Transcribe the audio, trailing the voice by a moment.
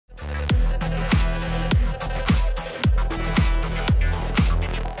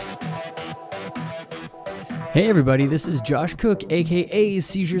Hey everybody, this is Josh Cook, aka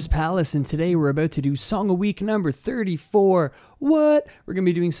Seizures Palace, and today we're about to do Song of Week number 34. What? We're going to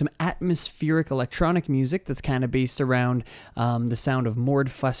be doing some atmospheric electronic music that's kind of based around the sound of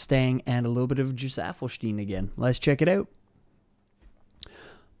Mordfustang and a little bit of Jusaffelstein again. Let's check it out.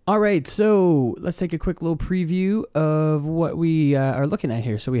 Alright, so let's take a quick little preview of what we are looking at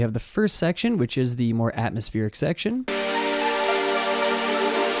here. So we have the first section, which is the more atmospheric section.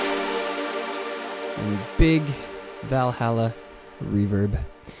 And big Valhalla reverb.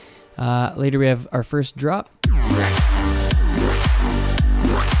 Later we have our first drop.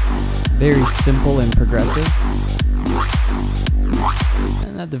 Very simple and progressive.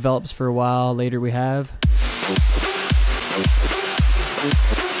 And that develops for a while. Later we have...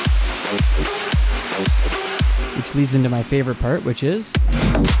 which leads into my favorite part, which is...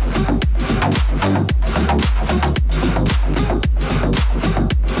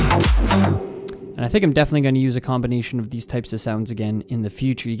 and I think I'm definitely going to use a combination of these types of sounds again in the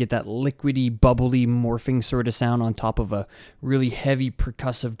future. You get that liquidy, bubbly, morphing sort of sound on top of a really heavy,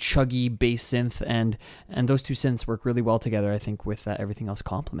 percussive, chuggy bass synth, and those two synths work really well together, I think, with everything else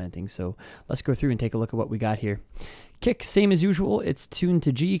complementing. So let's go through and take a look at what we got here. Kick, same as usual. It's tuned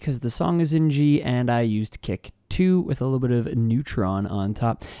to G because the song is in G, and I used kick 2 with a little bit of neutron on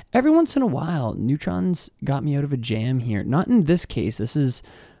top. Every once in a while, neutrons got me out of a jam here. Not in this case. This is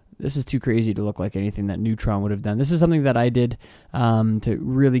too crazy to look like anything that Neutron would have done. This is something that I did to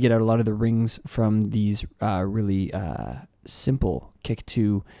really get out a lot of the rings from these really simple kick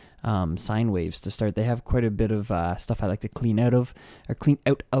 2 sine waves to start. They have quite a bit of stuff I like to clean out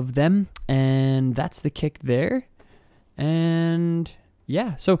of them, and that's the kick there. And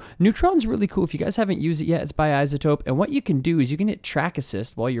yeah, so Neutron's really cool. If you guys haven't used it yet, it's by Isotope, and what you can do is you can hit track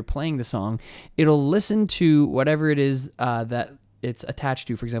assist while you're playing the song. It'll listen to whatever it is that it's attached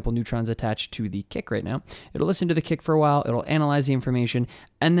to. For example, Neutron's attached to the kick right now. It'll listen to the kick for a while, it'll analyze the information,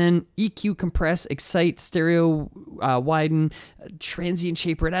 and then EQ, compress, excite, stereo, widen, transient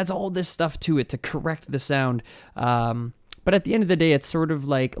shaper. It adds all this stuff to it to correct the sound. But at the end of the day, it's sort of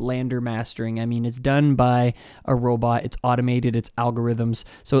like lander mastering. I mean, it's done by a robot, it's automated, it's algorithms,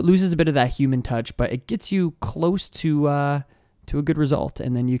 so it loses a bit of that human touch, but it gets you close to a good result,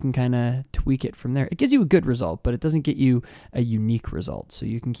 and then you can kind of tweak it from there. It gives you a good result, but it doesn't get you a unique result, so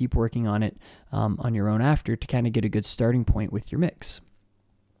you can keep working on it on your own after to kind of get a good starting point with your mix.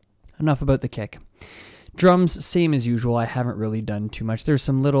 Enough about the kick. Drums, same as usual. I haven't really done too much. There's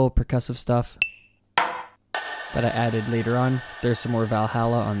some little percussive stuff that I added later on. There's some more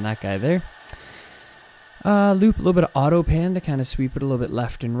Valhalla on that guy there. Loop, a little bit of auto pan to kind of sweep it a little bit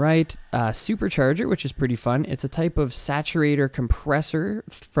left and right. Supercharger, which is pretty fun. It's a type of saturator compressor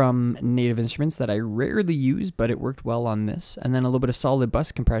from Native Instruments that I rarely use, but it worked well on this. And then a little bit of solid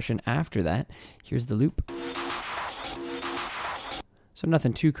bus compression after that. Here's the loop. So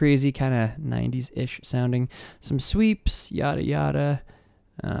nothing too crazy, kind of 90s-ish sounding. Some sweeps, yada yada.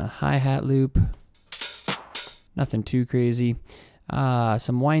 Hi-hat loop. Nothing too crazy.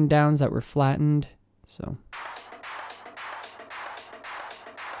 Some wind downs that were flattened. So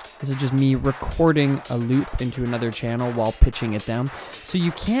this is just me recording a loop into another channel while pitching it down. So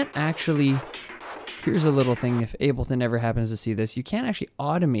you can't actually, here's a little thing if Ableton ever happens to see this, you can't actually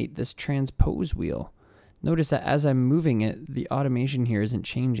automate this transpose wheel. Notice that as I'm moving it, the automation here isn't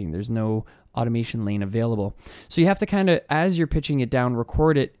changing. There's no automation lane available. So you have to kind of, as you're pitching it down,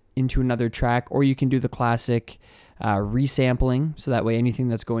 record it into another track, or you can do the classic resampling, so that way anything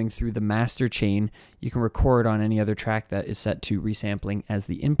that's going through the master chain, you can record on any other track that is set to resampling as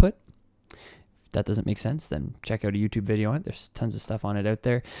the input. If that doesn't make sense, then check out a YouTube video on it. There's tons of stuff on it out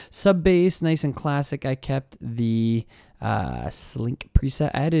there. Sub bass, nice and classic. I kept the Slink preset.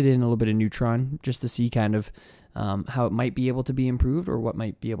 I added in a little bit of Neutron just to see kind of how it might be able to be improved or what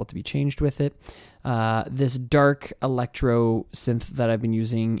might be able to be changed with it. This dark electro synth that I've been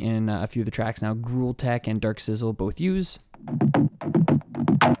using in a few of the tracks now, Gruel Tech and Dark Sizzle both use.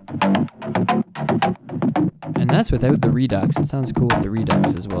 And that's without the Redux. It sounds cool with the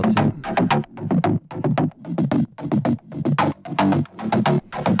Redux as well too.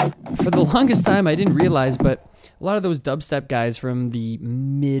 For the longest time I didn't realize, but a lot of those dubstep guys from the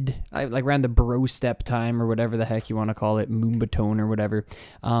like around the bro step time or whatever the heck you want to call it, Moombahton or whatever,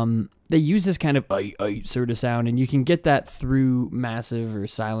 they use this kind of sort of sound, and you can get that through Massive or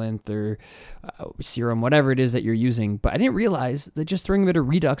Silent or Serum, whatever it is that you're using. But I didn't realize that just throwing a bit of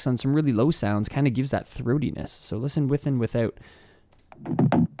Redux on some really low sounds kind of gives that throatiness. So listen with and without.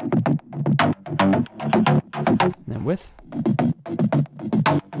 And then with.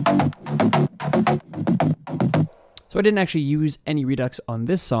 So I didn't actually use any Redux on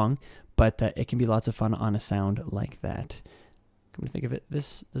this song, but it can be lots of fun on a sound like that. Come to think of it,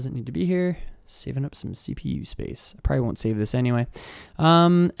 this doesn't need to be here. Saving up some CPU space. I probably won't save this anyway.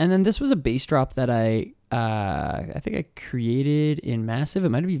 And then this was a bass drop that I think I created in Massive. It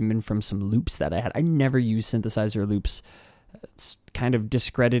might have even been from some loops that I had. I never use synthesizer loops. It's kind of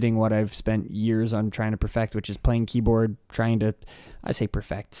discrediting what I've spent years on trying to perfect, which is playing keyboard, trying to, I say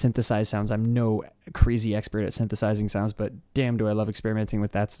perfect, synthesize sounds. I'm no crazy expert at synthesizing sounds, but damn do I love experimenting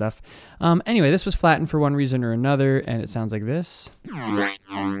with that stuff. Anyway, this was flattened for one reason or another, and it sounds like this.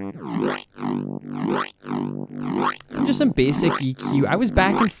 And just some basic EQ. I was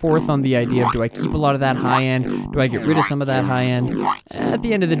back and forth on the idea of, do I keep a lot of that high end? Do I get rid of some of that high end? At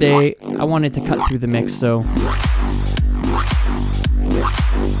the end of the day, I wanted to cut through the mix, so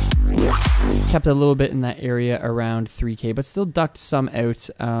kept a little bit in that area around 3K, but still ducked some out.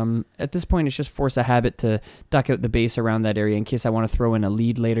 At this point, it's just force a habit to duck out the bass around that area in case I want to throw in a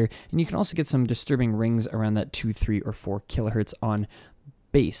lead later. And you can also get some disturbing rings around that 2, 3, or 4 kilohertz on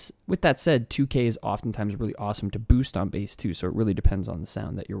bass. With that said, 2K is oftentimes really awesome to boost on bass too, so it really depends on the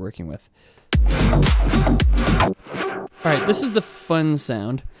sound that you're working with. All right, this is the fun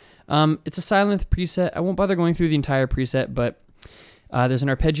sound. It's a Silence preset. I won't bother going through the entire preset, but there's an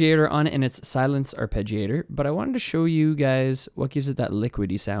arpeggiator on it, and it's Silence arpeggiator, but I wanted to show you guys what gives it that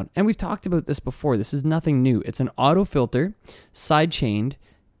liquidy sound. And we've talked about this before. This is nothing new. It's an auto filter sidechained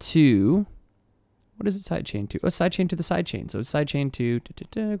to, what is it sidechained to? Oh, it's sidechained to the sidechain. So it's sidechained to,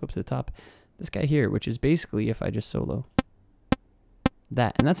 go up to the top, this guy here, which is basically, if I just solo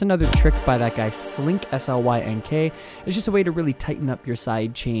that. And that's another trick by that guy, Slynk, S-L-Y-N-K. It's just a way to really tighten up your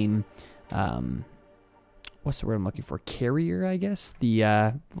sidechain, what's the word I'm looking for? Carrier, I guess.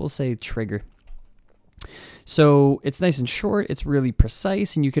 The, we'll say trigger. So it's nice and short, it's really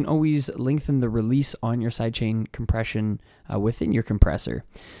precise, and you can always lengthen the release on your sidechain compression within your compressor.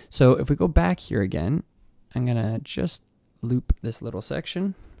 So if we go back here again, I'm gonna just loop this little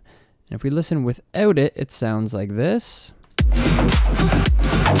section. And if we listen without it, it sounds like this.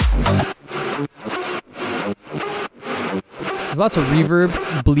 There's lots of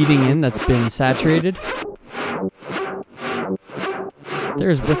reverb bleeding in that's been saturated.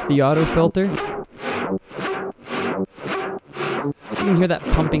 There's with the auto filter. So you can hear that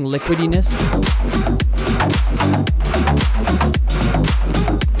pumping liquidiness.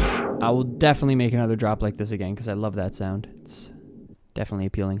 I will definitely make another drop like this again because I love that sound. It's definitely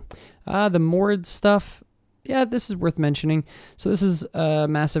appealing. The Mord stuff, yeah, this is worth mentioning. So this is a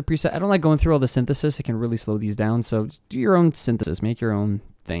Massive preset. I don't like going through all the synthesis. It can really slow these down. So just do your own synthesis. Make your own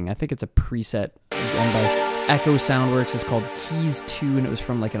thing. I think it's a preset done by Echo Soundworks. Is called Keys 2, and it was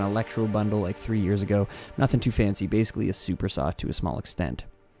from like an Electro bundle like 3 years ago. Nothing too fancy, basically a super saw to a small extent.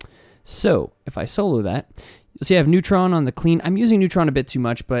 So if I solo that, you'll see I have Neutron on the clean. I'm using Neutron a bit too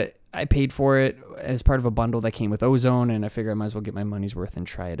much, but I paid for it as part of a bundle that came with Ozone, and I figure I might as well get my money's worth and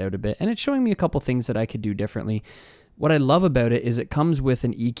try it out a bit. And it's showing me a couple things that I could do differently. What I love about it is it comes with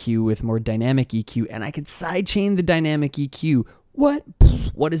an EQ with more dynamic EQ, and I can sidechain the dynamic EQ. What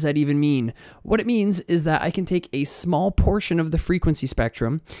does that even mean? What it means is that I can take a small portion of the frequency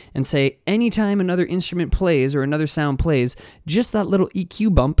spectrum and say anytime another instrument plays or another sound plays, just that little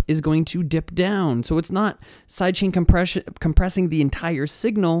EQ bump is going to dip down. So it's not sidechain compressing the entire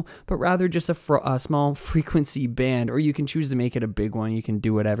signal, but rather just a small frequency band, or you can choose to make it a big one. You can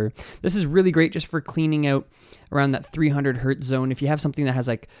do whatever. This is really great just for cleaning out around that 300 hertz zone. If you have something that has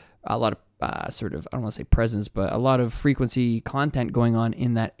like a lot of sort of, I don't want to say presence, but a lot of frequency content going on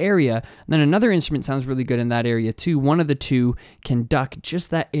in that area. And then another instrument sounds really good in that area too. One of the two can duck just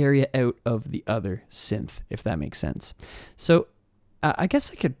that area out of the other synth, if that makes sense. So I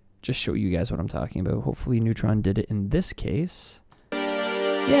guess I could just show you guys what I'm talking about. Hopefully Neutron did it in this case.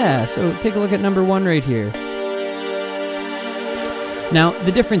 Yeah, so take a look at number 1 right here. Now,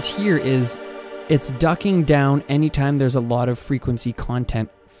 the difference here is it's ducking down anytime there's a lot of frequency content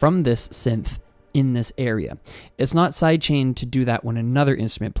from this synth in this area. It's not sidechained to do that when another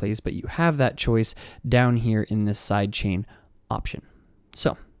instrument plays, but you have that choice down here in this sidechain option.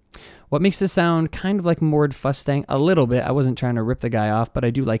 So, what makes this sound kind of like Mord Fustang a little bit? I wasn't trying to rip the guy off, but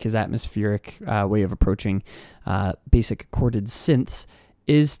I do like his atmospheric way of approaching basic chorded synths,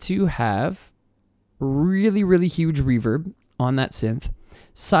 is to have really, really huge reverb on that synth,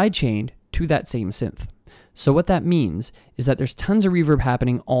 sidechained to that same synth. So what that means is that there's tons of reverb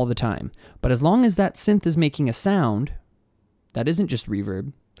happening all the time. But as long as that synth is making a sound that isn't just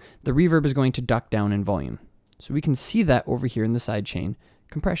reverb, the reverb is going to duck down in volume. So we can see that over here in the sidechain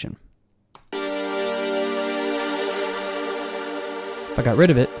compression. If I got rid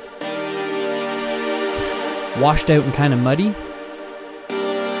of it, washed out and kind of muddy,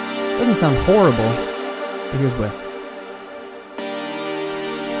 Doesn't sound horrible, but here's with.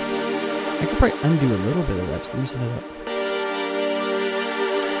 I could probably undo a little bit of that, just loosen it up.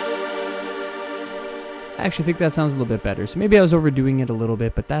 I actually think that sounds a little bit better. So maybe I was overdoing it a little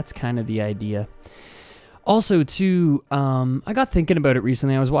bit, but that's kind of the idea. Also, too, I got thinking about it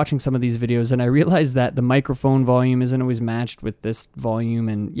recently. I was watching some of these videos, and I realized that the microphone volume isn't always matched with this volume.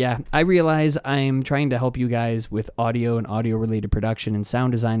 And yeah, I realize I'm trying to help you guys with audio and audio-related production and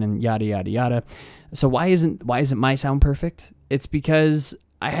sound design and yada, yada, yada. So why isn't my sound perfect? It's because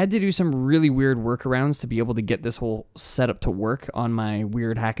I had to do some really weird workarounds to be able to get this whole setup to work on my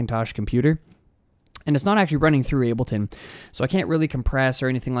weird Hackintosh computer. And it's not actually running through Ableton, so I can't really compress or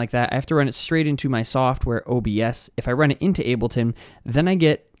anything like that. I have to run it straight into my software, OBS. If I run it into Ableton, then I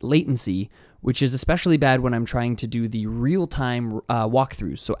get latency, which is especially bad when I'm trying to do the real-time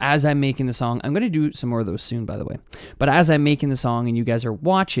walkthroughs. So as I'm making the song, I'm going to do some more of those soon, by the way. But as I'm making the song and you guys are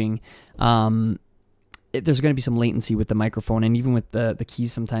watching, there's going to be some latency with the microphone and even with the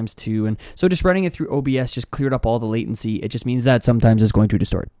keys sometimes too. And so just running it through OBS just cleared up all the latency. It just means that sometimes it's going to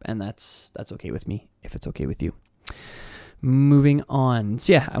distort, and that's okay with me if it's okay with you. Moving on.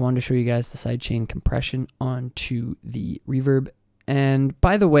 So yeah, I wanted to show you guys the sidechain compression onto the reverb. And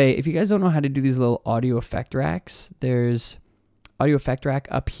by the way, if you guys don't know how to do these little audio effect racks, there's audio effect rack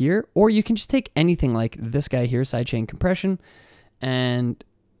up here, or you can just take anything like this guy here, sidechain compression, and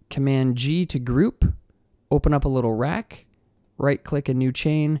Command G to group. Open up a little rack, right-click a new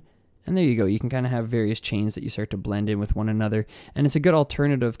chain, and there you go. You can kind of have various chains that you start to blend in with one another, and it's a good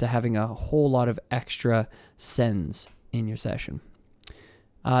alternative to having a whole lot of extra sends in your session.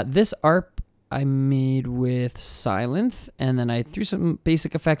 This ARP I made with Sylenth, and then I threw some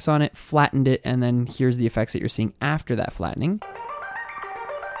basic effects on it, flattened it, and then here's the effects that you're seeing after that flattening.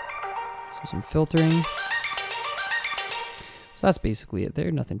 So some filtering. So that's basically it there,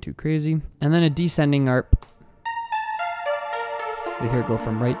 nothing too crazy. And then a descending ARP. You hear it go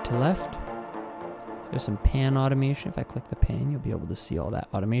from right to left. There's some pan automation. If I click the pan, you'll be able to see all that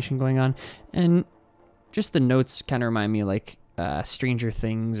automation going on. And just the notes kind of remind me like Stranger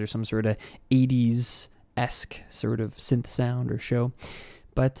Things or some sort of 80s-esque sort of synth sound or show.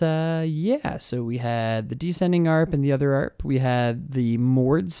 But yeah, so we had the descending ARP and the other ARP. We had the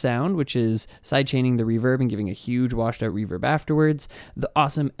moored sound, which is sidechaining the reverb and giving a huge washed out reverb afterwards. The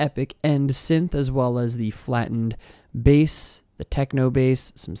awesome epic end synth, as well as the flattened bass, the techno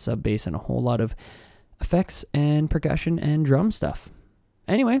bass, some sub bass, and a whole lot of effects and percussion and drum stuff.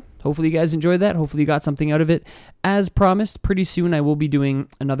 Anyway, hopefully you guys enjoyed that. Hopefully you got something out of it. As promised, pretty soon I will be doing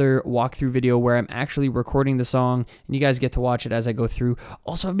another walkthrough video where I'm actually recording the song, and you guys get to watch it as I go through.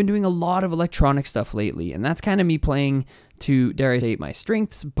 Also, I've been doing a lot of electronic stuff lately, and that's kind of me playing to, dare I say, my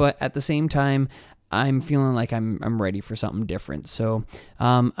strengths, but at the same time, I'm feeling like I'm ready for something different. So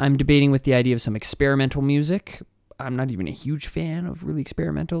I'm debating with the idea of some experimental music. I'm not even a huge fan of really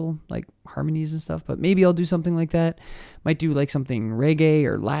experimental like harmonies and stuff, but maybe I'll do something like that. Might do like something reggae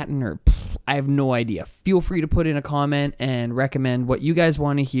or Latin or I have no idea. Feel free to put in a comment and recommend what you guys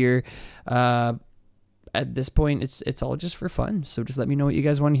want to hear. At this point, it's all just for fun. So just let me know what you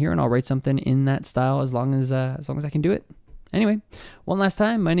guys want to hear, and I'll write something in that style as long as I can do it. Anyway, one last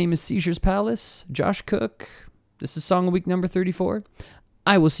time, my name is Seizures Palace, Josh Cook. This is Song of Week number 34.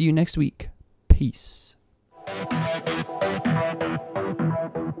 I will see you next week. Peace.